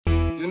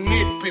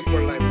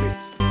people like me.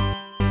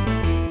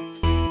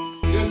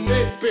 You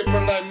need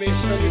people like me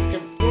so you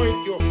can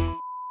point your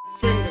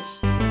fingers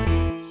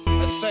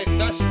and say,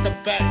 that's the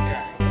bad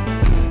guy.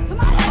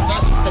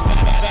 That's the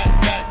bad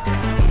guy.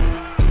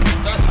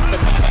 That's the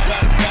bad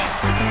guy.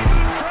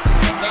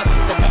 That's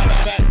the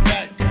bad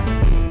guy.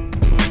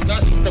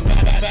 That's the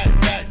bad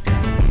guy.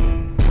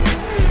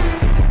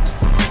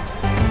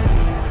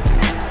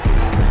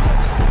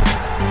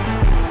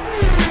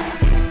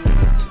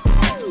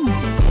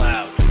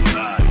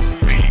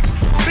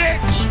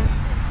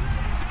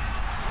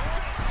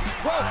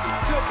 Welcome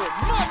to the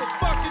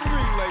motherfucking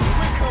relay.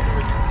 We're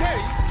covering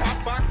today's top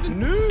boxing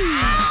news.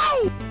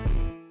 Ow!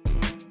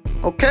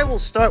 Okay, we'll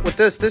start with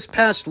this. This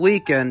past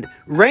weekend,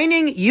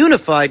 reigning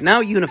now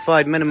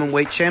unified minimum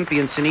weight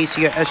champion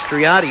Senicia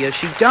Estrada,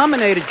 she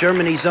dominated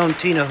Germany's own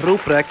Tina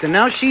Ruprecht, and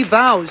now she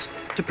vows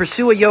to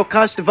pursue a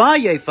Yokasta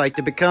Valle fight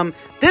to become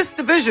this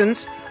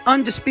division's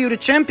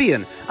undisputed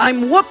champion.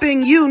 I'm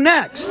whooping you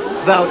next,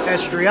 vowed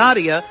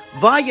Estrada.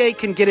 Valle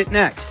can get it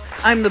next.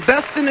 I'm the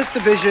best in this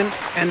division,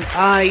 and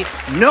I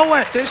know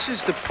it. This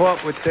is the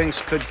part where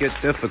things could get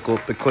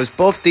difficult because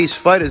both these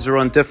fighters are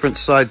on different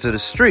sides of the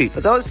street. For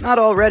those not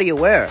already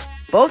aware,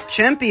 both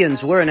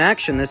champions were in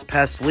action this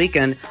past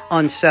weekend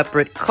on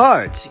separate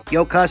cards.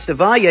 Yokasta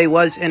Valle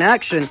was in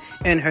action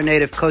in her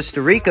native Costa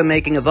Rica,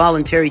 making a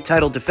voluntary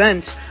title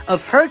defense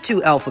of her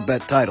two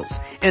alphabet titles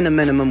in the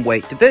minimum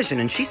weight division,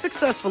 and she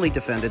successfully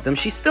defended them.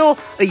 She's still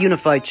a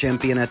unified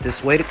champion at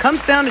this weight. It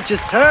comes down to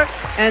just her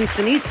and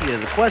Senicia.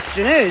 The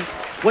question is,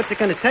 what's it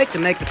going to take to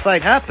make the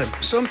fight happen?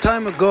 Some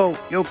time ago,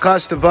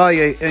 Yokasta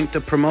Valle inked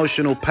a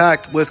promotional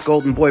pact with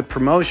Golden Boy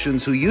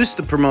Promotions, who used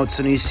to promote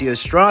Senicia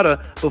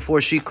Estrada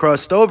before she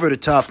crossed over to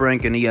Top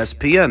Rank in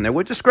ESPN. There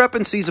were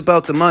discrepancies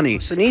about the money.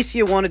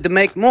 Senicia wanted to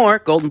make more.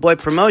 Golden Boy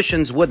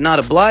Promotions would not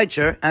oblige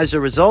her. As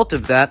a result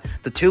of that,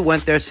 the two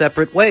went their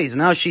separate ways.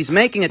 Now she's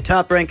making at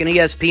Top Rank in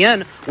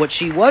ESPN what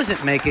she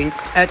wasn't making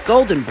at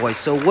Golden Boy.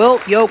 So will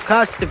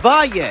Yokasta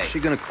Valle? Is she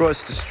gonna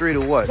cross the street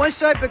or what?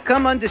 Once I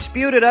become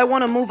undisputed, I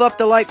want to move up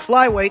to light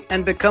flyweight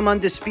and become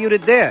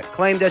undisputed there,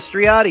 claimed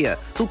Estrada,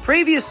 who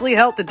previously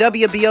held the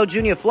WBO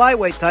junior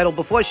flyweight title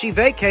before she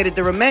vacated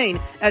to remain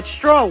at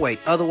strawweight,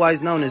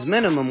 otherwise known as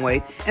minimum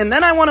weight, and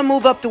then I want to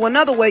move up to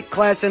another weight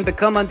class and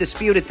become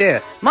undisputed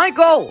there. My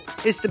goal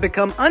is to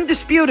become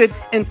undisputed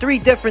in 3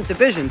 different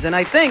divisions, and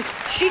I think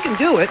she can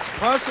do it. It's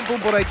possible,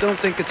 but I don't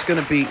think it's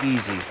going to be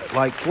easy.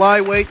 Like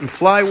flyweight and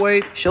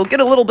flyweight, she'll get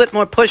a little bit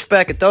more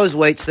pushback at those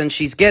weights than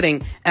she's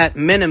getting at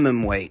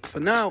minimum weight. For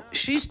now,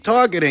 she's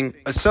targeting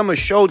a summer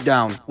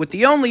showdown with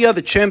the only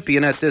other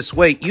champion at this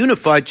weight,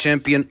 unified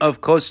champion of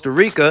Costa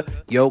Rica,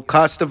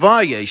 Yokasta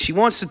Valle. She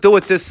wants to do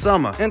it this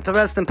summer.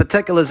 Interesting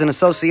particulars in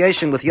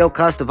association with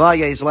Yokasta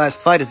Valle's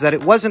last fight is that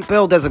it wasn't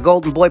billed as a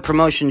Golden Boy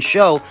Promotion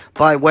show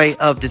by way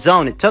of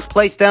DAZN. It took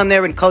place down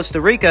there in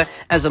Costa Rica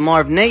as a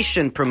Marv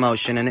Nation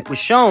promotion, and it was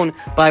shown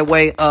by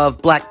way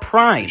of Black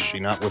Pride. Is she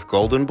not with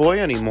Golden Boy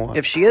anymore?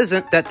 If she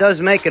isn't, that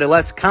does make it a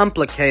less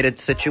complicated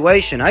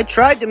situation. I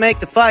tried to make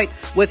the fight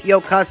with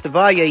Yokasta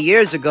Valle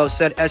years ago,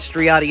 said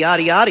Estrada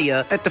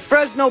at the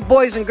Fresno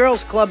Boys and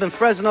Girls Club in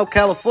Fresno,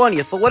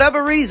 California. For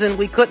whatever reason,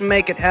 we couldn't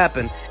make it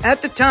happen.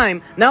 At the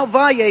time, now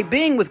Valle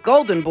being with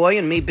Golden Boy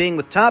and me being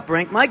with Top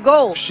Rank, my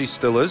goal, she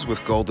still is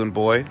with Golden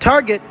Boy,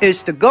 target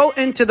is to go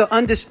into the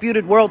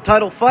undisputed world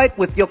title fight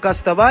with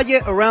Yokasta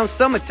Valle around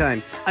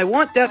summertime. I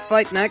want that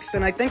fight next,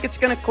 and I think it's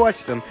going to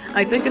cost them.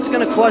 I think it's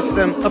going to cost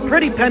them a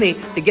pretty penny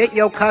to get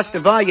Yokasta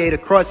Valle to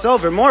cross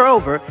over.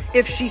 Moreover,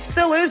 if she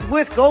still is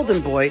with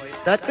Golden Boy,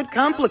 that could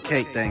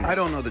complicate things. I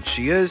don't know that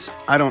she is.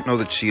 I don't know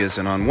that she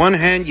isn't. On one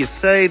hand, you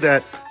say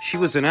that she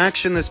was in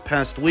action this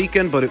past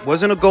weekend, but it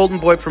wasn't a Golden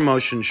Boy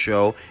Promotion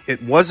show.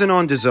 It wasn't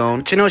on DAZN.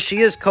 But you know, she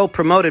is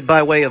co-promoted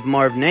by way of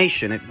Marv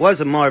Nation. It was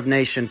a Marv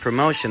Nation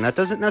promotion. That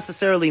doesn't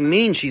necessarily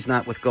mean she's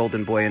not with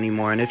Golden Boy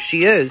anymore. And if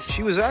she is,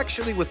 she was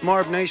actually with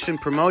Marv Nation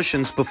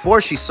Promotions before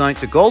she signed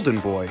to Golden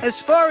Boy.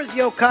 As far as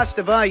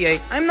Yokasta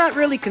Valle, I'm not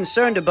really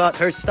concerned about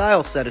her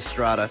style, said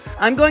Estrada.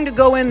 I'm going to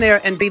go in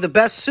there and be the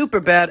best super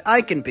bad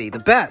I can be. The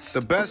best.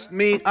 The best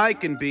me I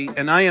can be,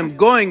 and I am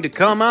going to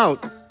come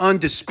out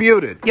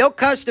undisputed.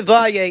 Yokasta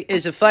Valle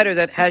is a fighter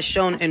that has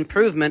shown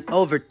improvement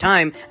over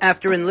time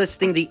after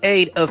enlisting the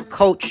aid of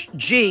Coach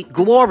G,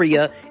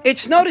 Gloria.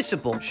 It's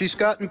noticeable. She's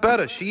gotten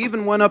better. She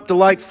even went up to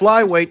light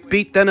flyweight,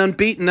 beat then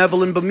unbeaten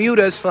Evelyn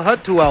Bermudez for her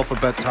 2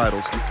 alphabet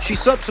titles. She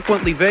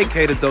subsequently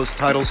vacated those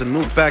titles and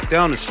moved back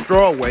down to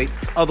strawweight,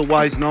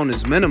 otherwise known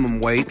as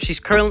minimum weight. She's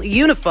currently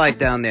unified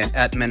down there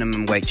at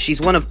minimum weight. She's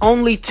one of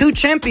only 2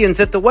 champions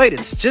at the weight.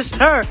 It's just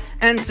her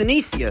and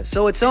Senicia,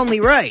 so it's only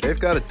right. They've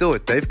got to do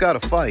it. They've got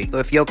to fight.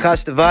 If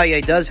Yokasta Valle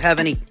does have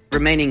any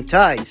remaining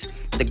ties,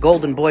 the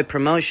Golden Boy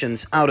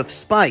Promotions, out of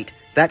spite,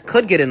 that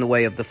could get in the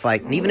way of the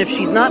fight. And even if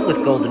she's not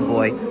with Golden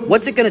Boy,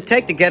 what's it going to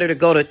take to get her to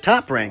go to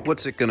Top Rank?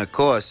 What's it going to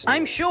cost?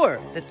 I'm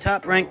sure that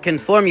Top Rank can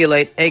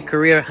formulate a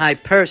career high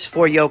purse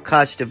for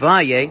Yokasta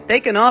Valle. They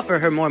can offer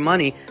her more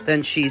money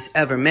than she's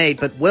ever made,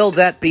 but will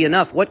that be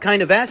enough? What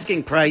kind of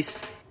asking price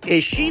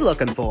is she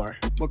looking for?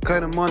 What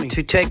kind of money?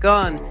 To take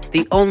on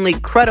the only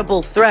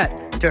credible threat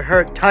to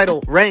her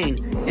title reign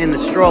in the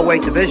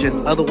strawweight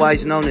division,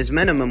 otherwise known as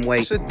minimum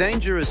weight. It's a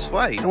dangerous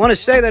fight. I want to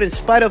say that in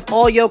spite of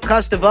all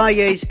Yokasta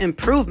Valle's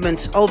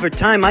improvements over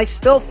time, I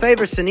still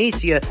favor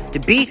Senicia to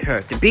beat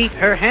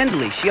her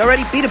handily. She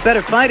already beat a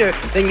better fighter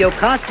than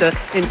Yokasta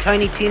in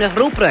Tiny Tina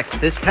Ruprecht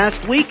this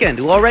past weekend,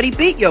 who already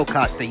beat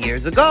Yokasta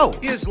years ago.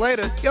 Years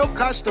later,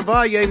 Yokasta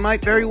Valle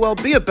might very well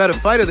be a better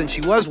fighter than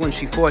she was when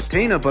she fought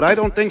Tina, but I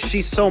don't think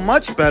she's so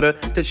much better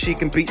that she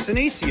can beat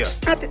Senicia.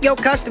 Not that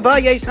Yokasta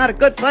Valle's not a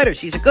good fighter.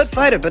 She's a good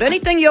fighter, but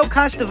anything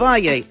Yokasta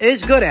Valle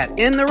is good at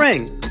in the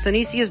ring,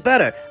 Senicia's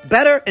better.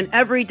 Better in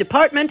every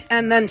department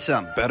and then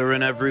some. Better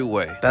in every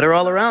way. Better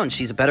all around.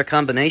 She's a better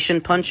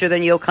combination puncher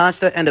than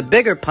Yokasta and a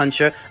bigger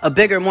puncher, a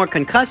bigger, more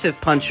concussive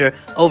puncher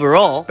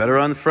overall. Better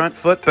on the front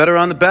foot, better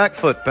on the back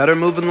foot, better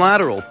moving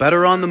lateral,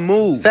 better on the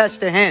move.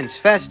 Faster hands,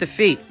 faster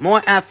feet,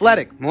 more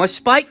athletic, more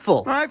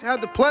spiteful. I've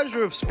had the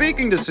pleasure of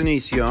speaking to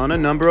Senicia on a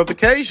number of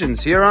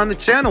occasions here on the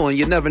channel, and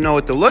you never know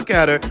what to look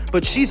at her,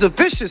 but she's a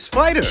vicious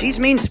fighter. She's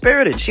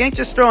mean-spirited. She ain't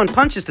just throwing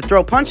punches to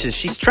throw punches.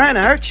 She's trying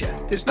to hurt you.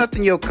 There's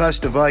nothing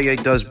Yokasta Valle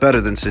does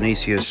better than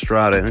Senicia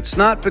Estrada, and it's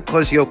not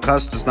because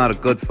Yokasta's not a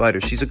good fighter.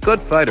 She's a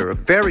good fighter, a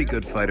very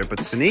good fighter, but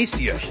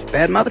Senicia...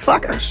 Bad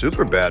motherfucker.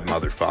 Super bad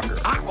motherfucker.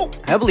 Ow!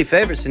 Heavily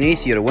favors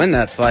Senicia to win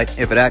that fight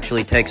if it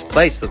actually takes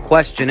place. The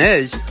question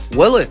is,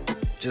 will it?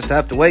 Just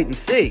have to wait and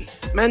see.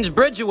 Men's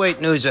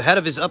Bridgerweight news ahead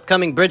of his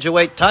upcoming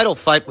Bridgerweight title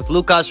fight with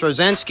Lukas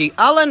Rozansky.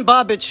 Alen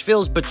Babic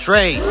feels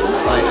betrayed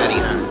by Eddie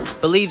Hearn.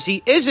 Believes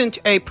he isn't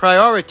a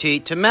priority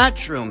to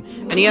Matchroom,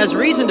 and he has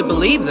reason to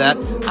believe that.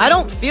 I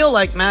don't feel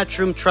like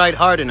Matchroom tried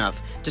hard enough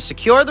to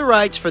secure the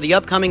rights for the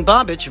upcoming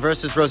Babic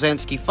versus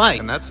Rozansky fight.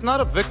 And that's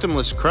not a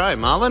victimless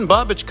crime. Alen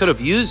Babic could have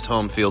used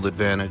home field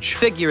advantage.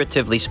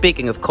 Figuratively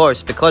speaking, of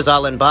course, because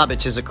Alen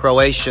Babic is a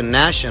Croatian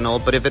national,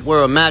 but if it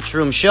were a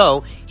Matchroom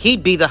show,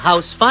 he'd be the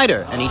house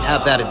fighter, and he'd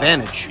have that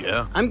advantage.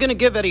 Yeah. I'm gonna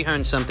give Eddie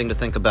Hearn something to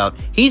think about.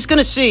 He's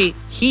gonna see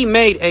he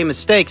made a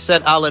mistake,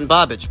 said Alen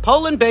Babic.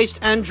 Poland-based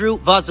Andrew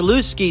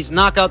Wasilewski's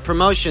Knockout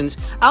Promotions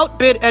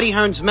outbid Eddie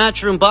Hearn's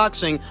Matchroom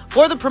Boxing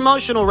for the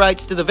promotional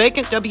rights to the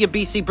vacant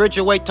WBC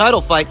Bridgerweight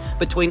title fight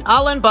between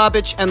Alen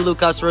Babic and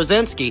Lukas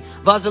Rozansky.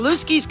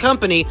 Wasilewski's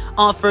company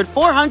offered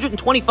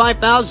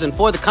 $425,000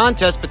 for the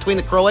contest between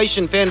the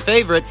Croatian fan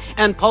favorite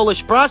and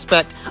Polish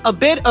prospect, a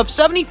bid of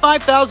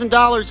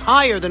 $75,000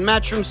 higher than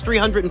Matchroom's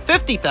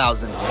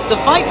 $350,000. The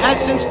fight has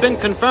since been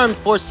confirmed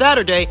for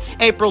Saturday,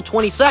 April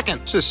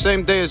 22nd. It's the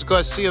same day as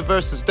Garcia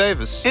versus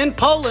Davis. In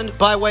Poland,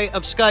 by way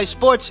of Sky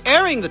Sports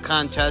airing the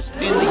contest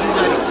in the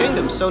United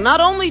Kingdom. So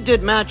not only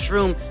did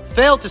Matchroom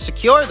fail to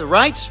secure the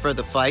rights for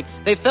the fight,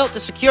 they failed to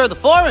secure the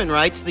foreign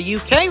rights, the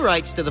UK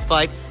rights to the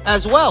fight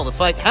as well. The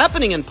fight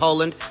happening in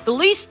Poland, the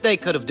least they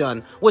could have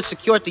done was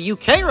secure the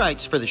UK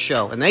rights for the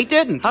show, and they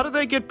didn't. How did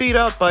they get beat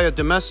out by a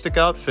domestic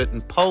outfit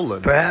in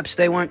Poland? Perhaps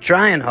they weren't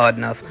trying hard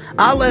enough.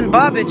 Alen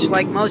Babic,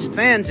 like most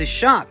fans, is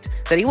shocked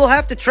that he will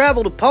have to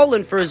travel to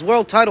Poland for his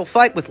world title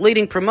fight with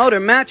leading promoter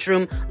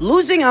Matchroom,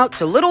 losing out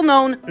to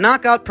little-known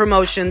Knockout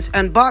Promotions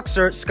and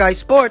boxer Sky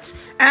Sports,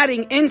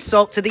 adding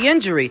insult to the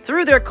injury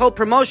through their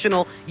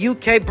co-promotional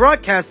UK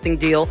broadcasting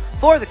deal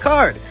for the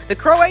card. The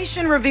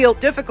Croatian revealed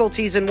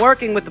difficulties in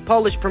working with the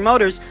Polish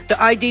promoters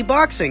to ID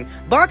boxing.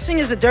 Boxing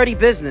is a dirty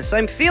business.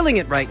 I'm feeling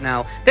it right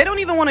now. They don't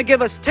even want to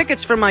give us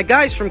tickets for my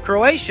guys from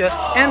Croatia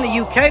and the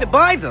UK to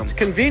buy them. It's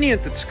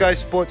convenient that Sky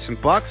Sports and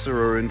Boxer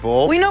are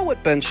involved. We know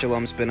what Ben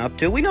Shalom's been up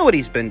to. We know what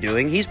he's been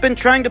doing. He's been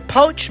trying to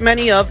poach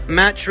many of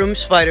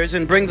Matchroom's fighters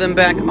and bring them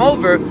back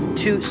over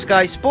to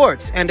Sky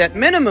Sports. And at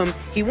minimum,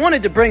 he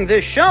wanted to bring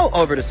this show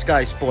over to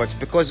Sky Sports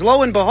because,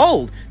 lo and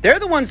behold, they're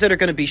the ones that are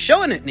going to be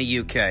showing it in the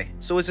UK.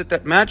 So is it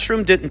that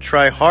Matchroom didn't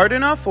try hard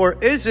enough, or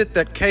is it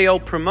that KO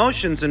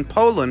Promotions in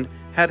Poland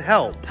had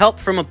help? Help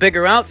from a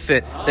bigger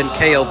outfit than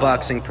KO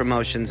Boxing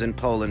Promotions in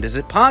Poland. Is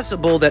it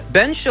possible that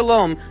Ben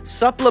Shalom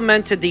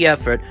supplemented the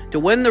effort to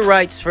win the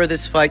rights for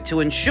this fight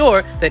to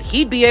ensure that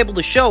he'd be able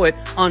to show it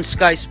on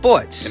Sky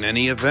Sports? In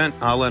any event,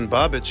 Alen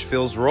Babic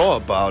feels raw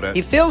about it.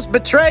 He feels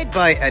betrayed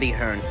by Eddie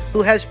Hearn,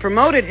 who has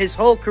promoted his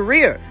whole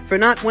career for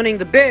not winning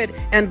the bid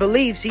and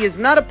believes he is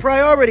not a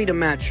priority to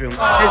Matchroom,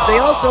 as they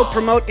also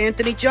promote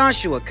Anthony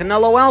Joshua,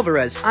 Canelo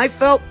Alvarez. I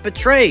felt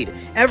betrayed.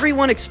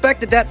 Everyone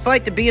expected that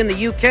fight to be in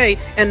the UK,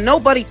 and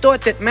nobody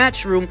thought that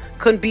Matchroom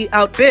could be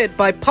outbid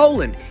by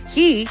Poland.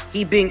 He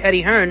being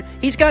Eddie Hearn,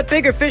 he's got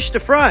bigger fish to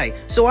fry.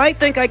 So I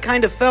think I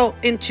kind of fell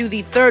into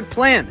the third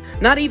plan,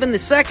 not even the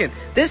second.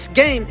 This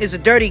game is a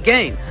dirty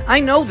game.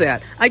 I know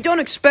that. I don't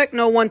expect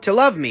no one to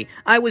love me.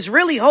 I was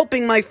really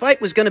hoping my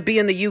fight was going to be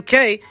in the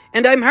UK,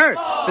 and I'm hurt.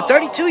 The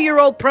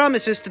 32-year-old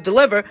promises to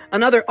deliver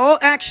another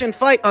all-action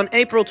fight on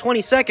April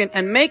 22nd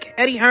and make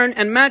Eddie Hearn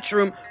and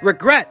Matchroom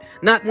regret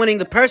not winning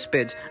the purse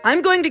bids.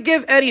 I'm going to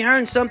give Eddie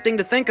Hearn something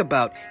to think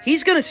about.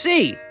 He's going to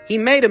see he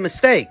made a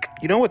mistake.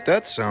 You know what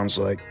that sounds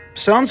like?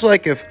 Sounds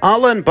like if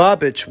Alen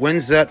Babic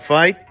wins that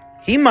fight,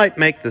 he might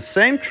make the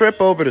same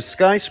trip over to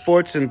Sky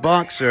Sports and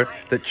Boxer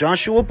that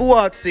Joshua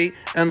Buatsi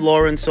and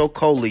Lawrence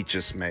Okolie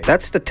just made.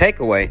 That's the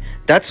takeaway.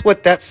 That's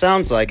what that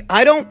sounds like.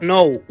 I don't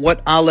know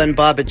what Alen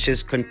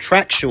Babic's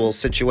contractual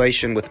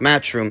situation with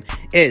Matchroom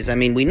is. I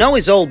mean, we know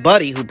his old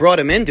buddy who brought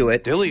him into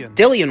it,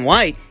 Dillian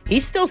White. He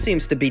still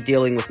seems to be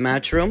dealing with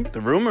Matchroom. The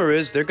rumor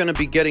is they're going to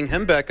be getting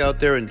him back out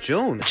there in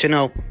June. But you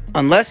know,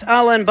 unless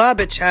Alen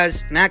Babic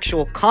has an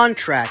actual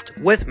contract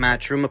with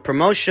Matchroom, a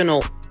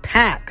promotional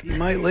pact, he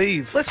might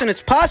leave. Listen,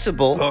 it's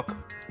possible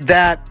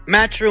that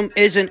Matchroom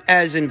isn't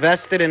as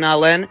invested in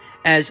Alen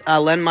as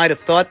Alen might have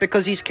thought,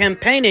 because he's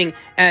campaigning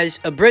as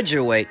a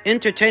bridgerweight,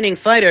 entertaining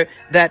fighter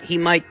that he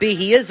might be.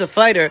 He is a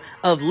fighter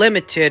of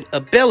limited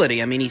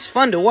ability. I mean, he's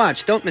fun to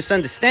watch. Don't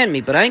misunderstand me,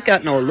 but I ain't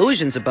got no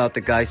illusions about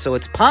the guy. So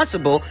it's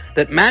possible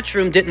that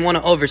Matchroom didn't want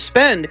to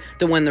overspend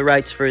to win the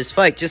rights for his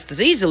fight, just as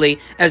easily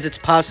as it's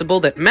possible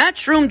that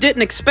Matchroom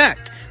didn't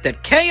expect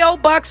that KO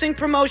Boxing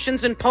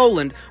Promotions in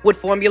Poland would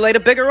formulate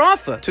a bigger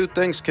offer. Two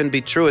things can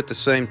be true at the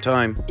same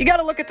time. You got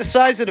to look at the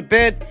size of the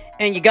bid,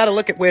 and you got to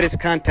look at where this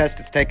contest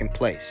is taking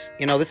place.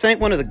 You know, this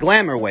ain't one of the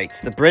glamour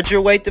weights, the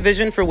bridgerweight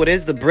division for what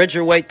is the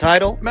bridgerweight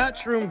title.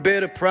 Matchroom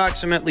bid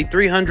approximately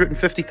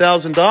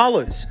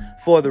 $350,000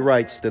 for the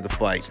rights to the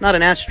fight. It's not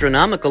an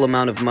astronomical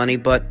amount of money,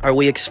 but are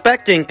we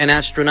expecting an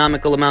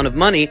astronomical amount of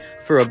money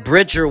for a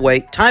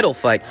bridgerweight title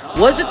fight?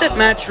 Was it that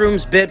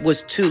Matchroom's bid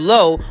was too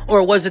low,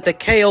 or was it that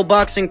KO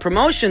Boxing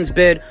Promotions'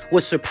 bid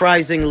was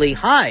surprisingly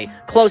high,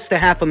 close to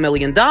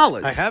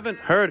 $500,000? I haven't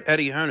heard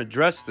Eddie Hearn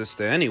address this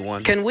to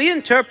anyone. Can we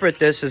interpret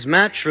this as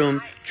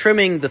Matchroom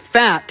trimming the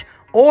fat,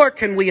 or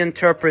can we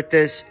interpret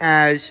this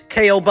as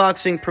KO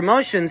Boxing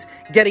Promotions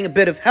getting a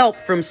bit of help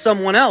from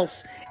someone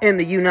else in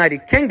the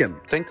United Kingdom?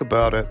 Think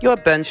about it. You're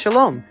Ben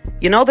Shalom.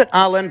 You know that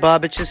Alen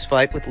Babic's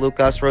fight with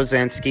Lukas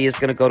Rozansky is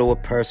going to go to a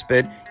purse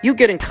bid. You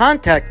get in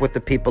contact with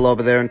the people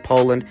over there in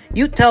Poland.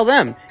 You tell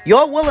them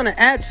you're willing to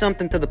add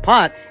something to the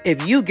pot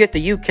if you get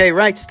the UK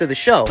rights to the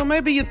show. So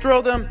maybe you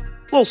throw them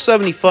a little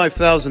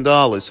 $75,000,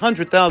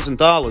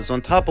 $100,000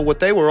 on top of what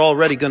they were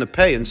already going to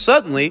pay, and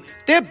suddenly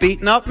they're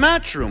beating out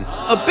Matchroom,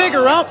 a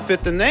bigger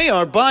outfit than they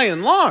are by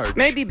and large.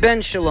 Maybe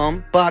Ben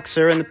Shalom,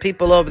 Boxer, and the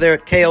people over there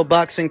at KO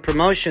Boxing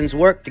Promotions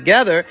work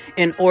together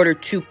in order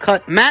to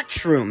cut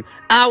Matchroom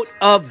out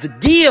of the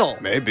deal.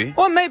 Maybe.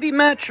 Or maybe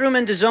Matchroom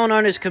and DAZN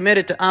aren't as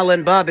committed to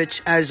Alen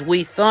Babic as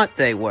we thought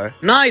they were.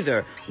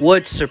 Neither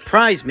would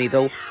surprise me,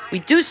 though we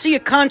do see a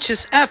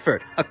conscious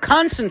effort, a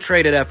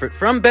concentrated effort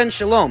from Ben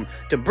Shalom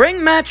to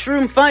bring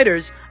Matchroom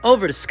fighters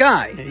over to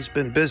Sky. He's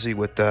been busy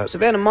with that.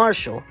 Savannah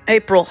Marshall,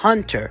 April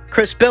Hunter,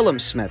 Chris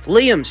Billam-Smith,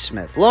 Liam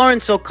Smith,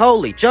 Lawrence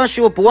Okolie,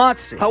 Joshua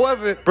Buatsi.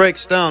 However it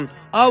breaks down,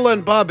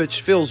 Alen Babic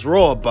feels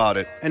raw about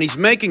it, and he's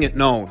making it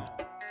known.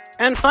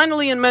 And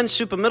finally, in men's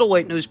super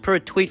middleweight news, per a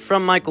tweet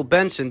from Michael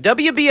Benson,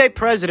 WBA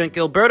President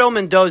Gilberto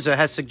Mendoza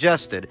has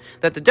suggested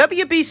that the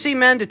WBC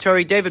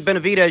mandatory David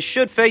Benavidez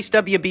should face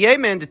WBA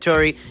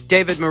mandatory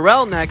David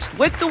Morrell next,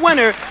 with the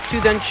winner to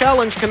then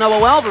challenge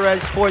Canelo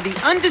Alvarez for the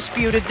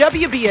undisputed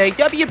WBA,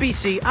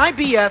 WBC,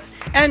 IBF,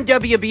 and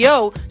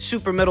WBO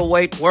super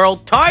middleweight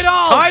world title.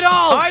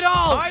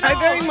 I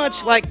very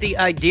much like the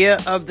idea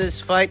of this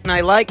fight, and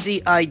I like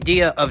the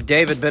idea of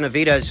David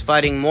Benavidez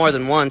fighting more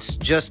than once,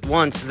 just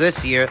once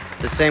this year,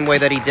 the same way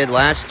that he did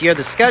last year.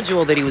 The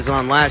schedule that he was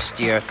on last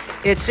year,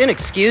 it's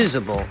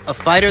inexcusable. A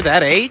fighter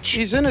that age?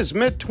 He's in his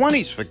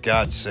mid-20s, for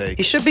God's sake.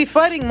 He should be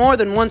fighting more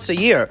than once a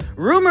year.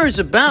 Rumors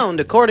abound,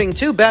 according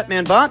to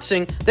Batman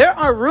Boxing. There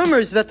are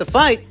rumors that the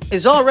fight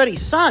is already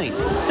signed.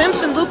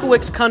 Samson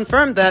Lukowicz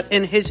confirmed that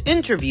in his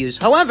interviews.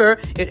 However,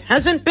 it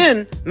hasn't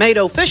been made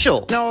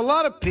official. Now, a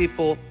lot of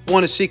people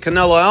want to see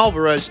Canelo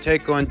Alvarez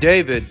take on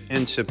David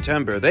in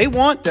September. They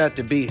want that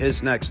to be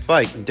his next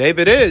fight. And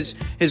David is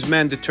his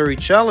mandatory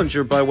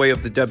challenger by way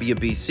of the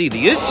WBC.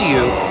 The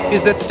issue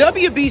is that the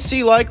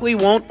WBC likely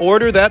won't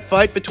order that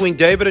fight between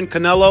David and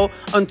Canelo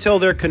until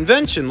their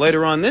convention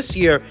later on this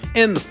year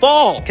in the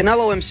fall.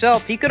 Canelo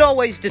himself, he could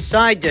always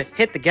decide to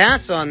hit the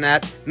gas on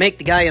that, make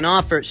the guy an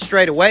offer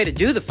straight away to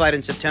do the fight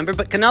in September,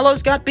 but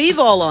Canelo's got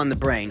B-Vol on the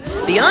brain.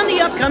 Beyond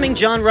the upcoming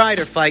John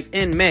Ryder fight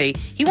in May,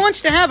 he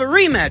wants to have a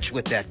rematch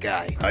with that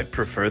guy. I'd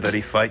prefer that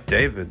he fight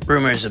David.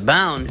 Rumors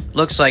abound.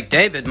 Looks like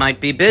David might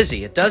be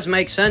busy. It does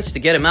make sense to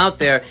get him out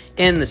there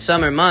in the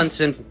summer months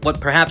in what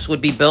perhaps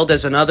would be billed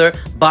as another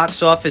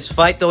box office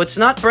fight, though it's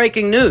not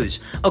breaking news.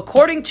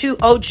 According to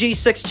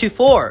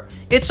OG624,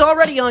 it's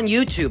already on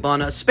YouTube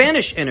on a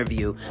Spanish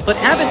interview, but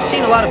haven't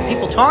seen a lot of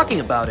people talking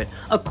about it.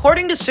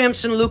 According to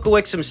Samson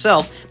Lukowicz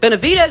himself,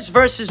 Benavidez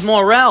versus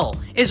Morrell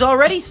is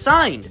already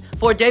signed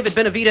for David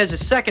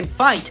Benavidez's second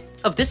fight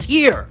of this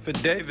year. For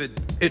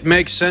David, it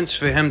makes sense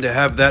for him to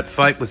have that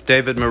fight with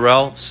David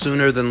Morrell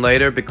sooner than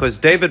later, because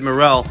David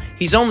Morrell,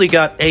 he's only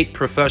got 8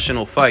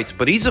 professional fights,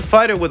 but he's a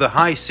fighter with a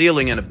high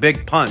ceiling and a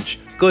big punch.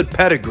 Good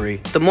pedigree.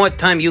 The more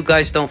time you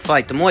guys don't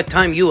fight, the more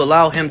time you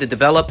allow him to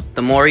develop,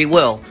 the more he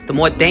will. The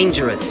more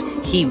dangerous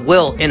he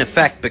will, in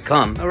effect,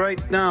 become. All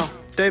right, now,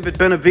 David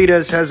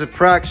Benavidez has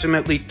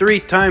approximately 3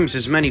 times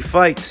as many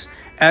fights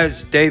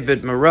as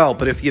David Morrell.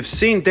 But if you've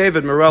seen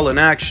David Morrell in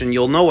action,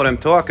 you'll know what I'm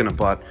talking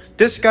about.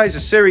 This guy's a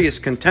serious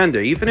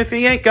contender, even if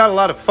he ain't got a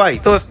lot of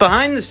fights. So if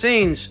behind the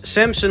scenes,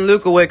 Samson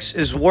Lukowicz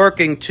is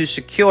working to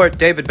secure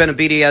David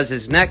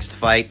Benavidez's next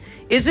fight,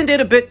 isn't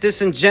it a bit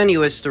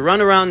disingenuous to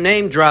run around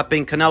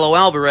name-dropping Canelo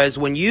Alvarez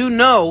when you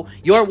know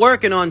you're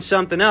working on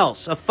something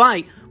else, a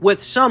fight with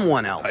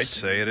someone else? I'd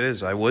say it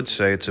is. I would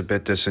say it's a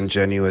bit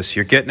disingenuous.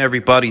 You're getting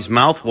everybody's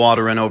mouth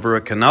watering over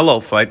a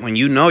Canelo fight when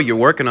you know you're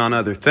working on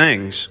other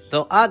things.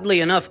 Though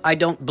oddly enough, I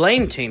don't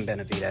blame Team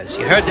Benavidez.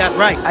 You heard that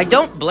right. I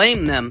don't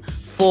blame them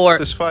for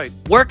this fight,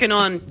 working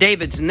on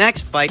David's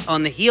next fight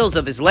on the heels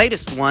of his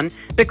latest one,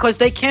 because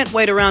they can't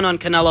wait around on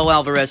Canelo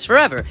Alvarez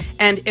forever.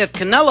 And if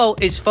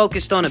Canelo is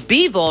focused on a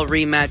Bivol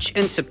rematch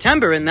in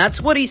September, and that's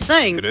what he's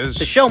saying, it is,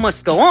 the show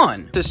must go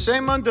on. The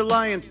same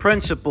underlying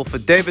principle for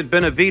David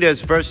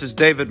Benavidez versus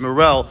David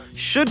Morrell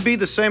should be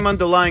the same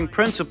underlying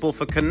principle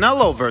for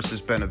Canelo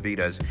versus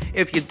Benavidez.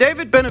 If you're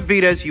David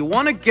Benavidez, you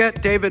want to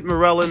get David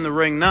Morrell in the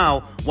ring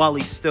now while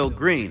he's still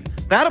green.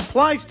 That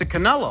applies to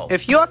Canelo.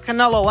 If you're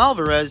Canelo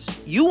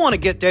Alvarez, you want to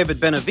get David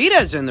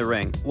Benavidez in the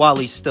ring while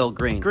he's still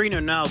green.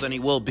 Greener now than he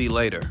will be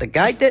later. The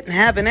guy didn't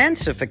have an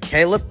answer for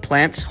Caleb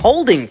Plant's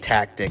holding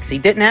tactics. He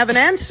didn't have an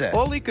answer.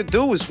 All he could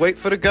do was wait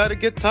for the guy to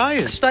get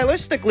tired.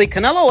 Stylistically,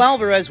 Canelo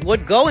Alvarez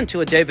would go into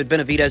a David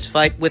Benavidez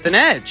fight with an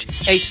edge,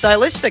 a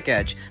stylistic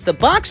edge. The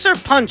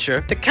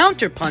boxer-puncher, the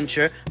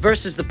counter-puncher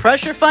versus the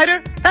pressure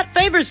fighter, that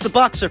favors the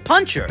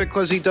boxer-puncher.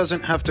 Because he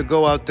doesn't have to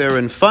go out there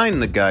and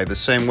find the guy the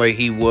same way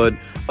he would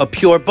a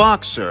pure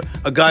boxer,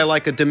 a guy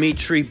like a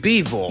Dimitri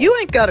Bivol. You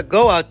ain't got to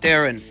go out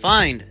there and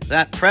find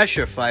that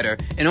pressure fighter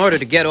in order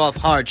to get off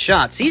hard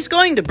shots. He's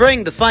going to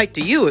bring the fight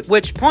to you, at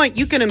which point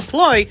you can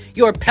employ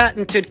your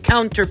patented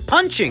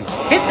counter-punching.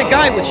 Hit the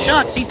guy with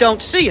shots he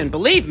don't see, and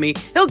believe me,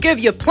 he'll give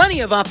you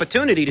plenty of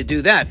opportunity to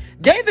do that.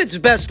 David's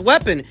best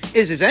weapon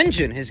is his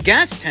engine, his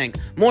gas tank,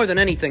 more than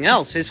anything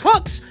else. His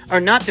hooks are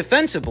not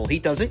defensible. He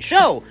doesn't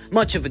show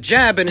much of a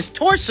jab, and his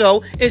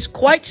torso is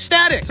quite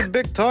static. It's a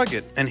big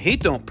target, and he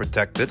don't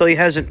protect it. Though he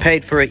hasn't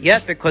paid for it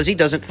yet because he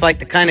doesn't fight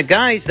the kind of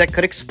guys that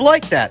could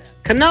exploit that.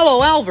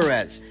 Canelo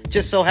Alvarez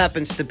just so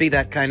happens to be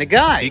that kind of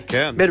guy. He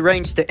can.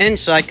 Mid-range to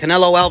inside,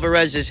 Canelo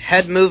Alvarez's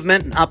head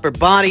movement and upper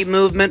body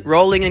movement,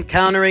 rolling and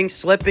countering,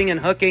 slipping and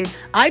hooking.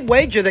 I'd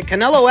wager that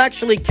Canelo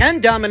actually can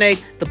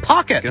dominate the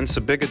pocket. Against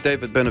the bigger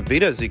David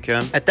Benavidez, he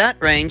can. At that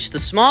range, the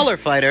smaller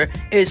fighter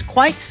is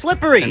quite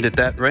slippery. And at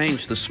that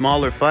range, the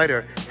smaller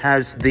fighter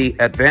has the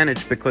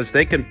advantage because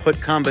they can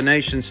put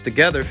combinations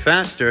together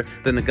faster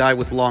than the guy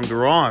with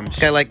longer arms.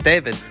 A guy like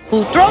David,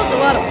 who throws a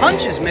lot of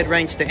punches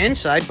mid-range to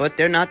inside, but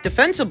they're not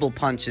defensible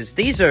punches.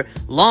 These are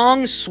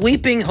long,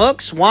 sweeping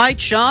hooks, wide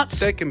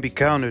shots. They can be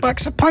countered.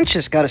 Boxer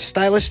punches got a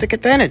stylistic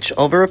advantage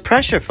over a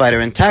pressure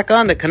fighter, and tack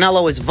on that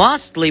Canelo is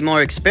vastly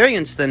more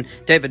experienced than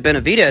David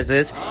Benavidez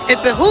is.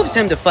 It behooves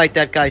him to fight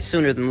that guy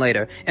sooner than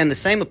later, and the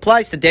same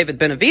applies to David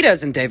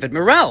Benavidez and David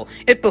Morrell.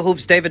 It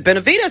behooves David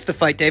Benavidez to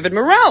fight David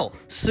Morrell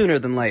sooner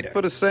than later.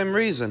 For the same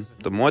reason.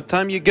 The more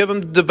time you give him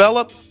to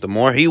develop, the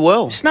more he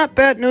will. It's not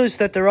bad news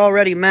that they're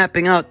already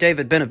mapping out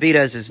David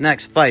Benavidez's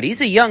next fight.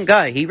 He's a young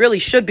guy. He really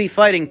should be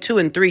fighting 2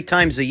 and 3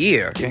 times a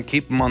year. Can't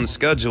keep him on the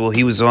schedule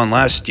he was on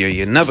last year.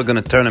 You're never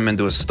going to turn him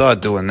into a star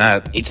doing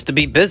that. Needs to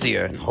be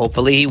busier, and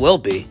hopefully he will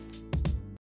be.